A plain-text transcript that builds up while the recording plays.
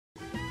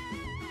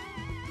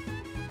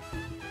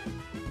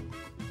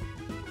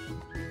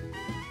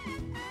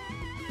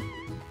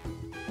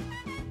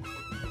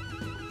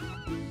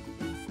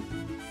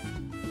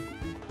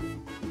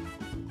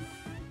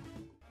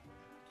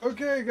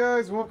Okay,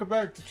 guys, welcome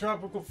back to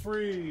Tropical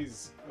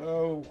Freeze.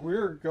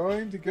 We're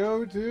going to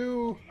go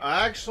to...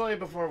 Actually,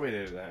 before we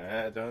do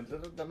that...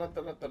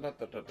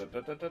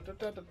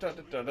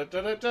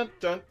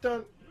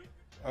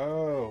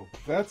 Oh,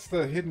 that's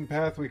the hidden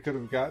path we could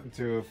have gotten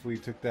to if we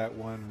took that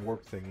one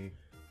warp thingy.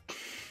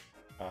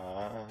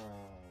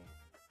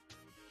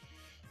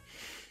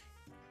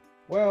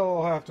 Well,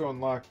 I'll have to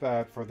unlock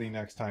that for the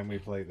next time we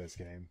play this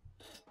game.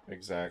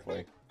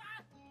 Exactly.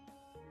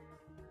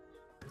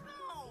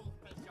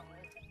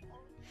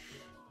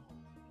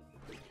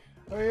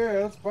 Oh yeah,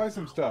 let's buy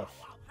some stuff.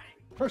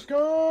 Press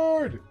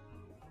card!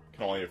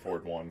 Can only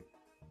afford one.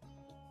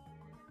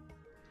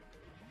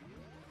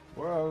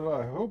 Well,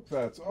 I hope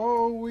that's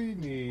all we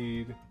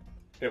need.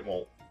 It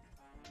won't.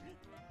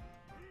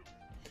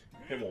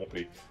 It won't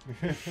be.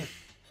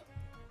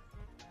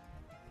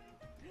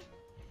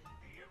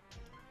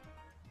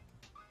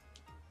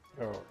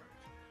 Alright.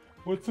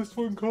 What's this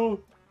one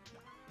called?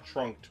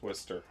 Trunk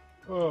Twister.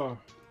 Oh.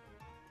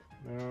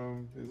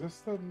 Is this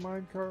the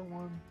minecart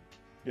one?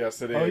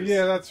 Yes, it is. Oh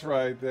yeah, that's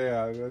right.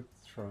 Yeah, that's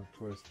Trunk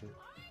Twister.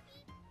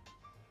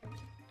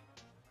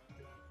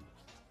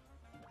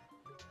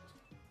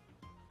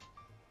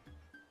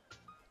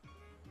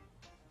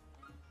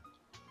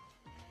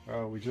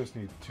 Oh, we just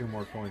need 2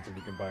 more coins and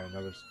we can buy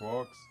another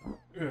Squawks.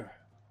 Ugh.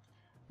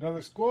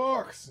 Another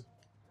Squawks!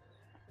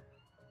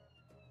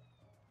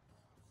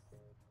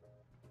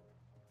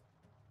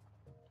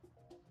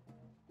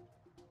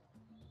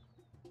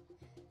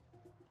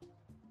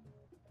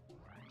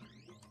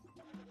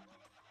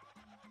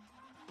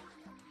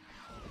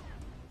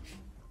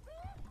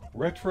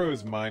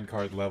 Retro's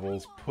minecart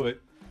levels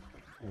put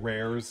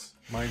Rare's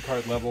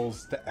minecart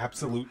levels to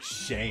absolute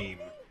shame.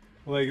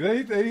 Like,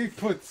 they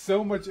put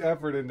so much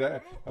effort into...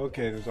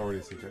 Okay, there's already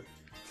a secret.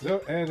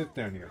 So, and it's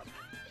down here.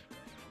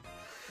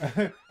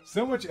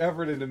 So much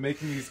effort into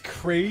making these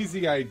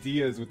crazy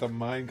ideas with the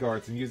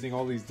minecarts and using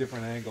all these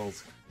different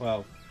angles.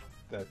 Well,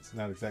 that's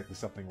not exactly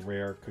something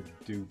Rare could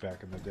do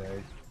back in the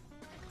day.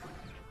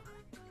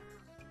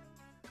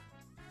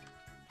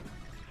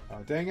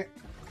 Oh, dang it.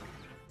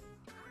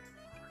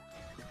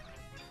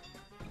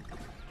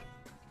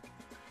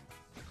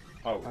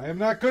 Oh. I am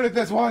not good at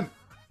this one!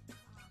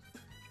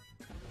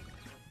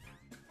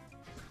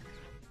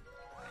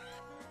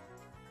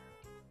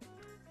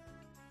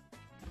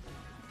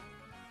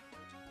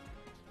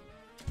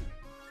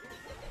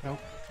 Nope.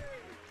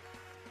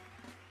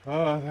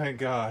 Oh, thank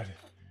God.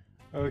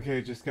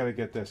 Okay, just gotta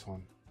get this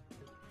one.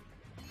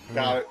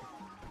 Got it.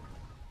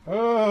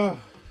 Oh!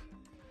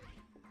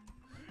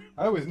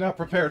 I was not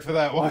prepared for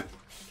that one.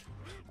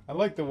 I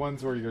like the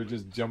ones where you're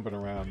just jumping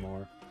around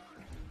more.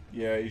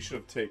 Yeah, you should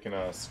have taken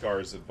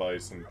Scar's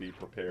advice and be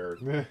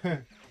prepared.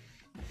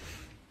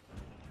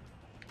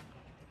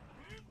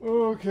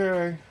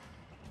 Okay.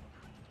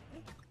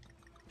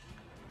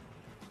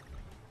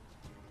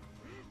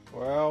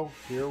 Well,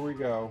 here we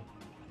go.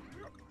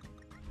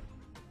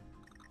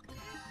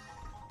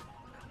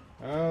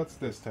 Oh, it's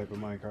this type of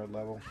minecart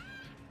level.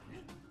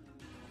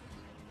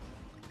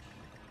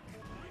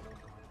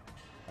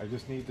 I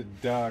just need to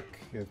duck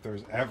if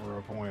there's ever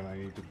a point I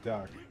need to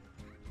duck.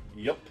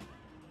 Yep.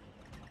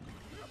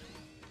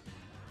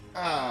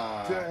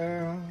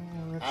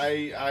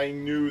 I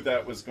knew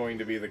that was going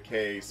to be the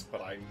case, but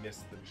I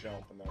missed the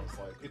jump, and I was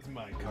like, it's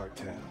minecart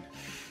town.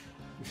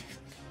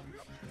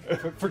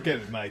 Forget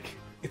it, Mike.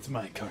 It's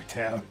minecart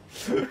town.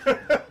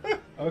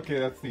 Okay,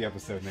 that's the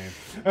episode name.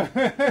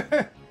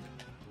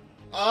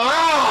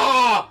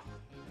 ah!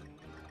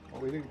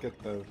 Well, we didn't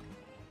get the...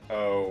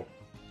 Oh.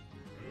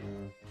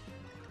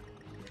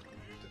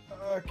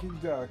 Ducky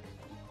duck.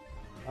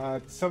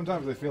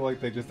 Sometimes I feel like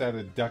they just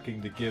added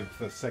ducking to give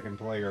the second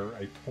player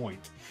a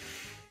point.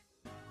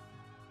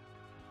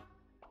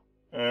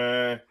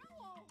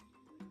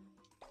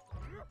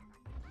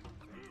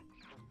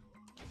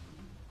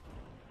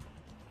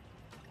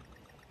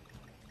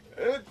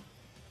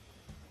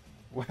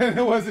 When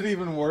it wasn't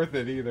even worth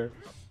it either.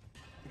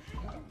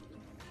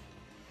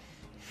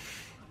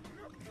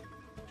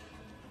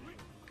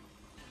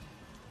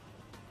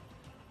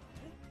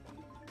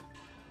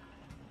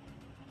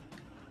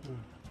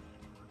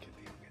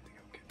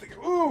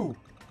 Ooh!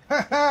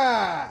 Ha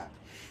ha!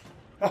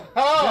 Ha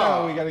ha!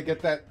 Now we gotta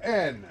get that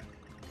N.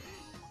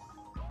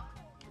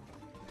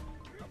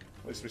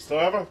 At least we still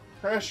have a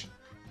crash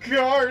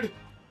card.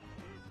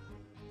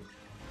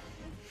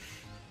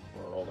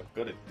 For all the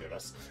good it did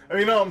us. I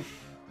mean, Boing.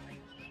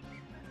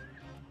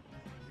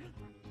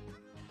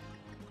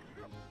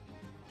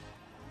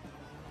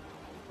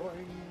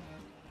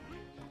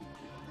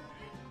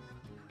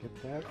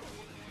 Get that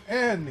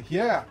N.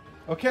 Yeah.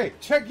 Okay.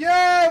 Check.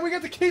 Yeah, we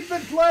get to keep the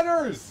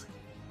letters.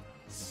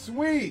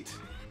 Sweet.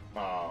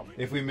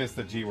 If we miss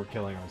the G, we're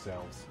killing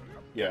ourselves.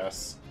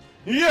 Yes.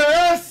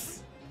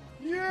 Yes!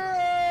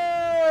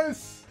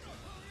 Yes!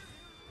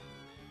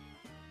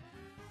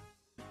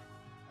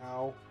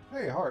 Ow.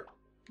 Hey, heart.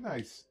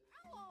 Nice.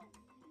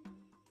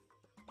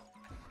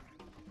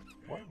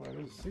 What?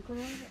 There's a secret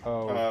on it?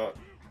 Oh.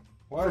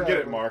 Forget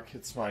it, Mark.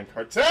 It's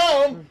minecart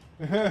town!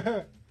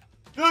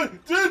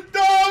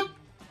 Dog!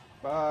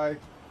 Bye.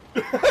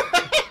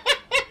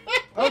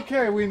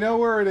 Okay, we know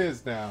where it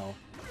is now.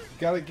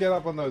 Gotta get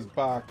up on those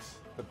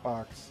the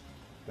box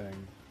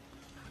thing.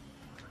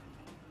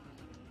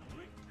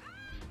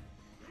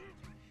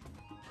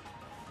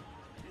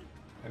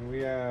 And we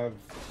have...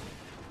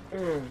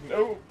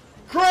 No.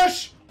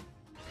 Crush!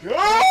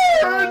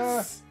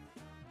 Cards!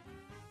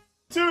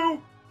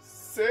 To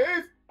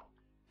save?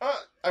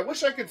 I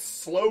wish I could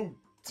slow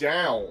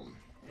down.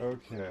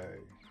 Okay.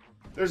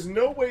 There's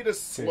no way to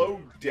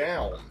slow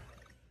down.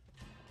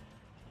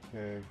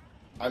 Okay.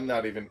 I'm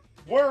not even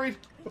worried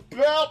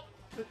about...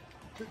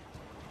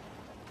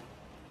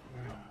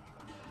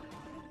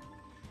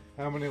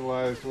 How many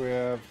lives do we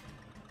have?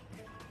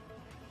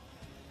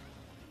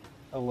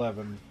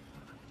 11.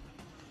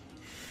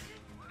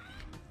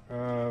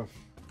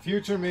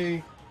 Future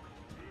me,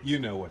 you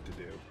know what to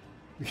do.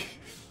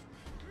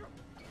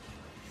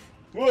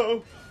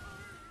 Whoa.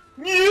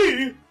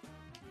 Yee!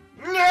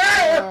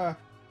 Nah!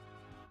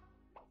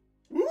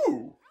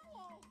 Ooh.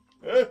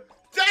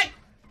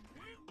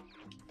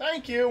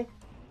 Thank you.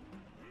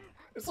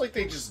 It's like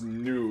they just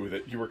knew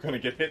that you were going to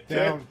get hit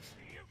Down.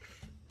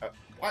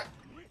 What?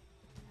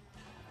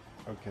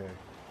 Okay.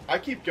 I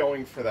keep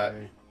going for that.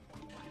 Okay.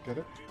 Get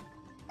it?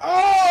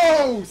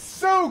 Oh!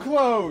 So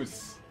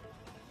close!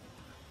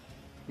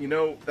 You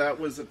know, that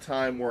was a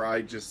time where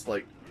I just,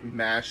 like,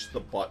 mashed the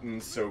button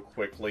so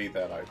quickly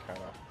that I kind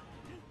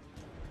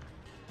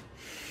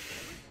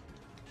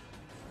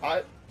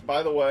of...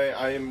 By the way,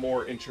 I am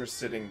more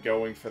interested in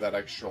going for that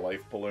extra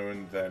life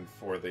balloon than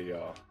for the,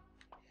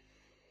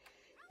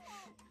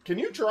 Can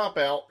you drop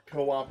out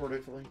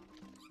cooperatively?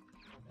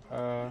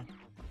 You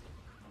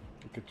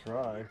could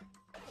try.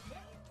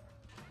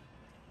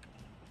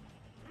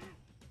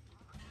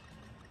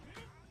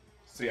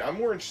 See, I'm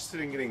more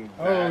interested in getting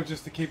that. Oh,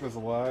 just to keep us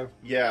alive?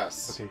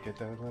 Yes. Okay, get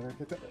that letter,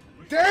 get that...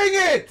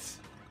 Dang it!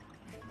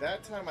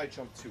 That time I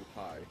jumped too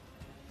high.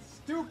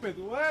 Stupid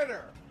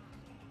letter!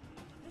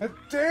 A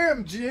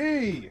damn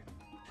G!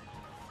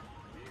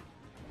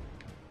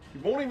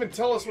 You won't even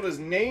tell us what his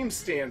name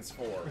stands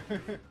for.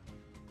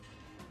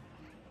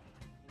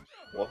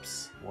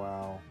 Whoops.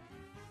 Wow.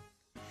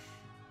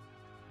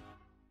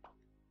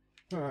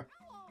 Huh.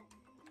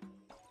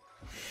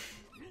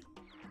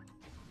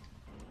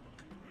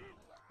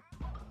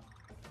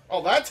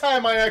 Oh, that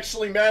time I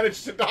actually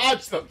managed to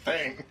dodge the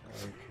thing.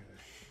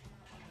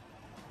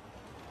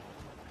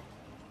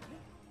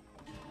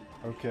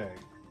 Okay.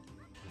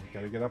 We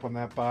gotta get up on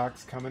that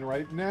box. Coming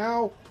right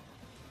now.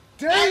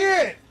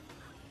 Dang it!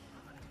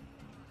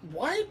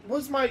 Why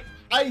was my...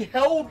 I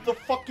held the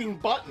fucking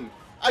button.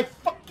 I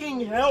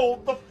fucking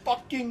held the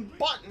fucking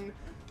button.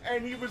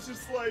 And he was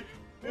just like...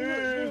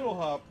 Little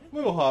hop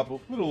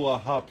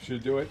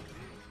should do it.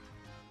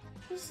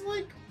 It's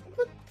like,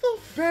 what the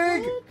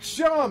Big fuck?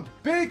 jump!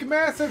 Big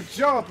massive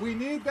jump! We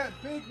need that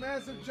big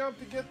massive jump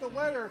to get the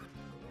letter!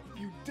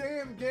 You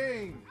damn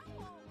game!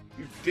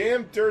 You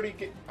damn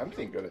dirty I'm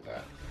getting good at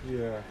that.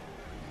 Yeah.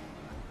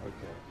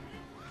 Okay.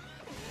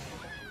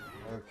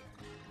 Okay.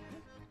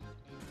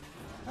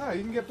 Ah,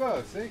 you can get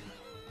both, see?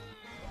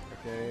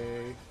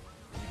 Okay.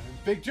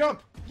 Big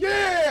jump!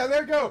 Yeah!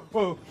 There you go!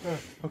 Whoa.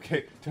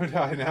 Okay, don't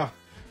die now.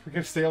 We're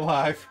gonna stay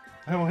alive.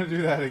 I don't want to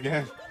do that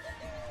again.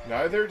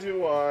 Neither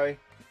do I.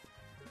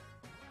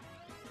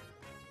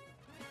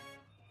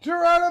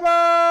 Geronimo!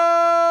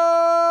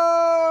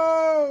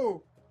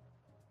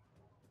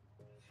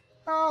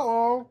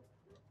 Hello.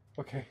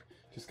 Okay,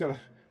 just gotta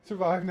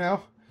survive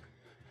now.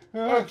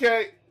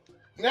 Okay,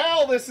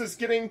 now this is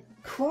getting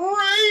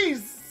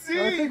crazy!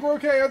 I think we're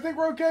okay, I think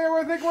we're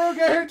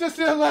okay! Just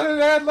let it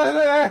end,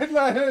 let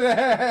it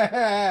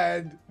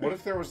end! What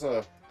if there was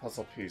a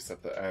puzzle piece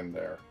at the end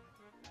there?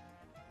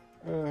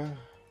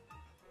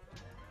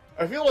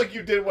 I feel like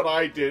you did what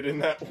I did in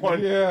that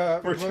one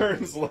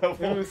returns level.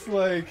 It was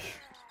like...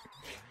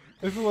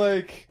 It's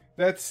like...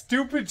 That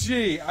stupid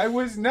G! I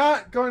was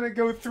not going to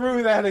go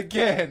through that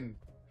again!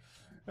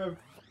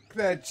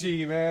 That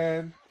G,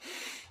 man.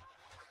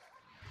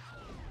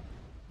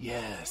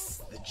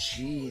 Yes, the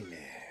G-Man.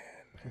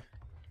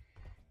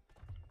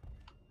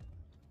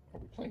 Are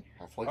we playing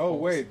Half-Life? Oh,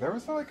 wait, there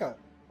was like a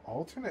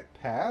alternate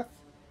path?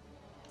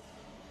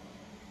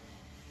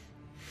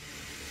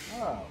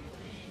 Oh,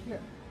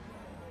 shit.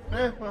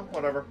 Well,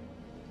 whatever.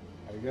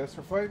 I guess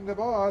we're fighting the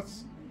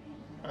boss.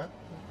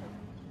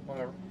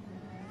 Whatever.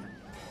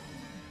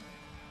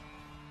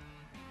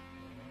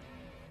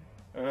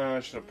 I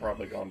should have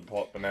probably gone and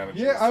pull up banana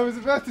juice. Yeah, I was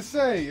about to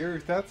say,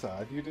 that's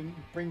odd. You didn't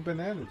bring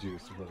banana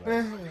juice with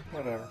us.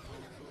 Whatever.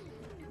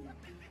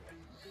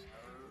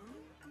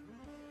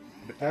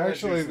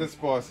 Actually, this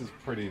boss is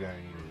pretty dang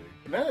easy.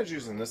 Banana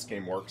juice in this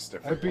game works I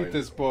differently. beat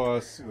this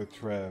boss with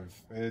Trev.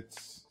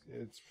 It's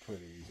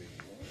pretty easy.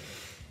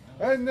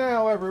 And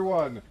now,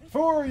 everyone,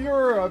 for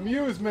your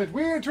amusement,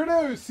 we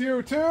introduce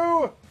you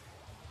to...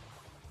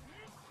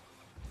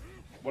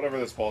 Whatever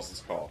this boss is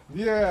called.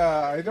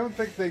 Yeah, I don't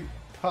think they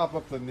pop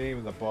up the name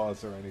of the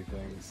boss or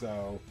anything,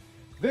 so...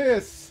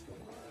 This...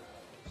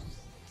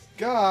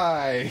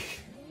 guy...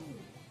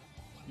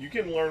 You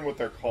can learn what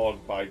they're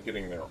called by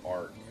getting their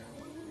art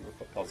with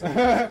the puzzle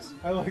games.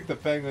 I like the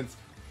penguins.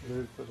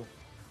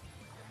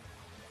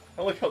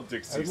 I like how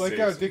Dixie. I like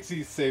how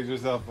Dixie saves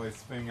herself by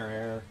spinning her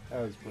hair.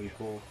 That was pretty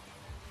cool.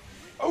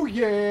 Oh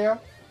yeah.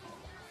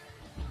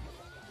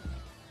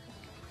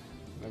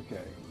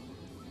 Okay.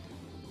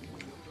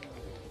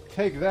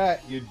 Take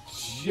that, you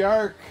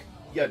jerk!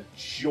 You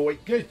joik.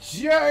 You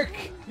jerk!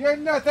 You're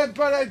nothing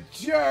but a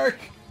jerk!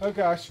 Oh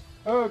gosh.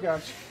 Oh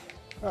gosh.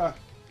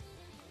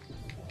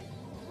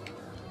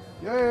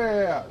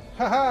 Yeah!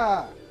 Ha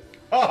ha!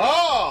 Ha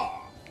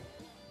ha!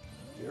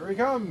 Here he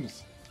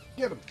comes!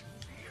 Get him!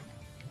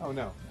 Oh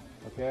no.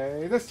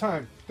 Okay, this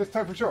time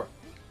for sure.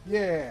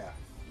 Yeah!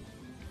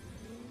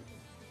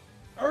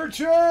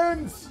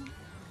 Urchins!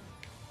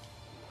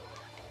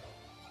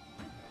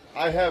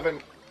 I have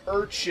an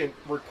urchin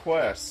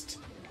request.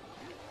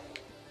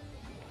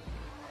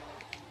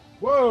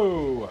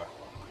 Whoa!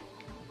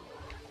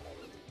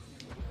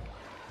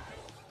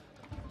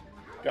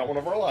 Got one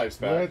of our lives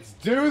back. Let's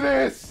do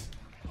this!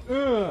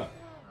 Ugh.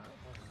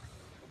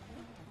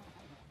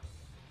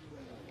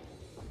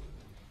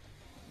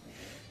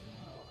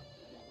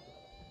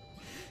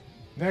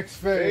 Next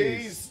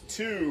phase. Phase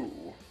 2.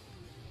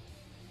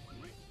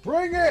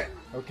 Bring it!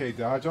 Okay,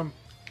 dodge them.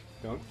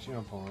 Don't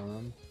jump on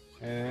them.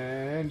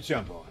 And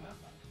jump on them.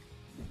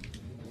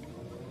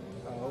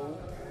 Oh,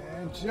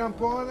 and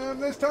jump on them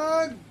this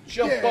time!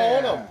 Jump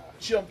on them!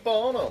 Jump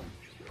on them!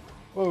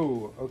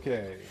 Whoa,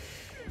 okay.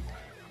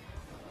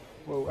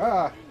 Whoa,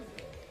 ah!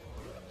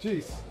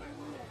 Jeez.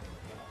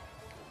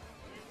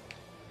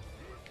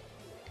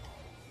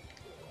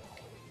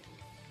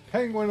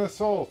 Penguin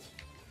assault!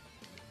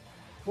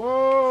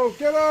 Whoa,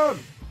 get him!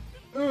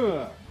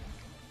 Ugh.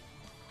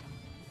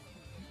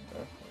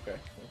 Okay,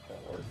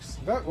 that works.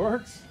 That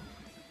works.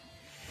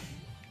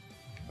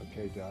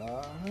 Okay,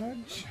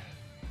 dodge.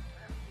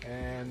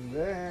 And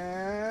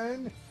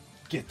then...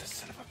 Get the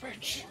son of a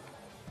bitch!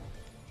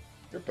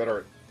 You're better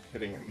at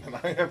hitting him than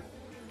I am.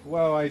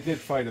 Well, I did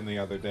fight him the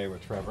other day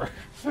with Trevor.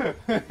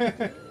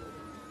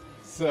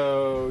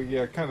 So,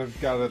 yeah, kind of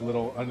got a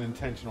little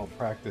unintentional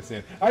practice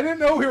in. I didn't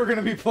know we were going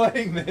to be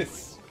playing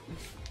this!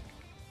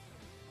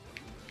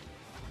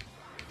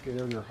 Okay,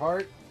 there's your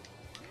heart.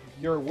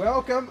 You're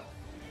welcome!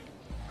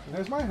 And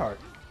there's my heart.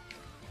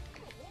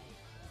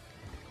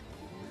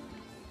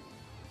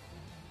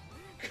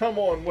 Come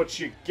on, what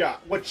you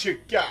got? What you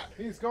got?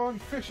 He's gone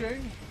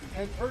fishing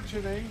and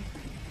urchining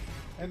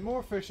and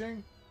more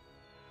fishing.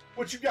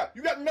 What you got?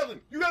 You got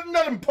nothing! You got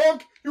nothing,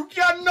 punk! You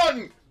got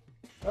nothing!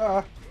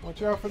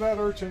 Watch out for that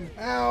urchin.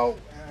 Ow!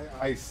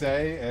 I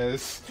say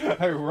as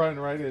I run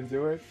right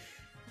into it.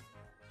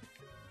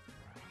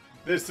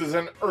 This is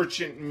an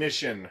urchin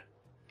mission.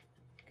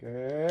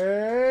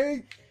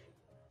 Okay.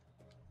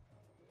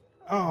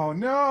 Oh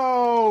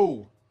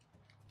no!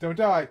 Don't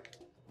die.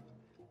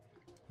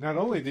 Not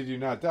only did you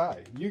not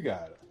die, you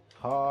got a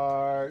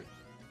heart.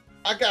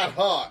 I got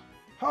hot.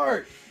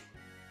 Heart!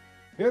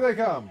 Here they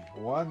come.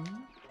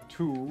 1,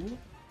 2,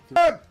 3.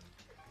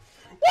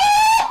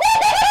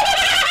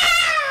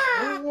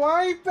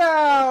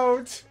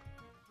 Wipeout!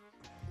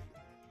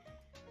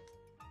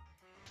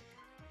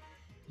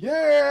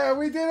 Yeah,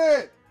 we did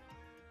it!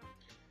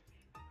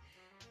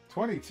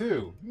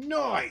 22.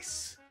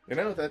 Nice! You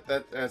know,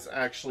 that's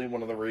actually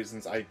one of the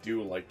reasons I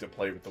do like to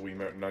play with the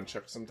Wiimote and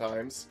Nunchuck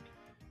sometimes.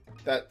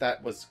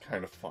 That was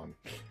kind of fun.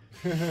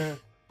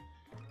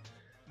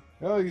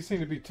 Oh, you seem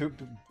to be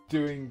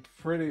doing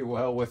pretty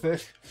well with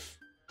it.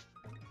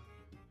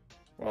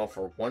 Well,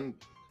 for one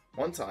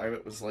time,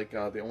 it was like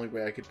the only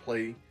way I could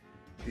play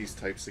these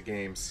types of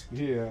games.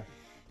 Yeah.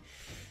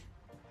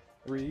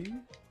 3,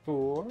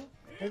 4,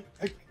 and,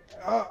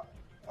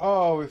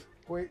 oh,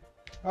 wait.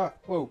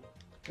 Whoa.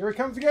 Here it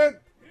comes again!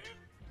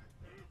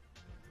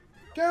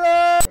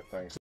 Get it!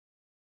 Thanks.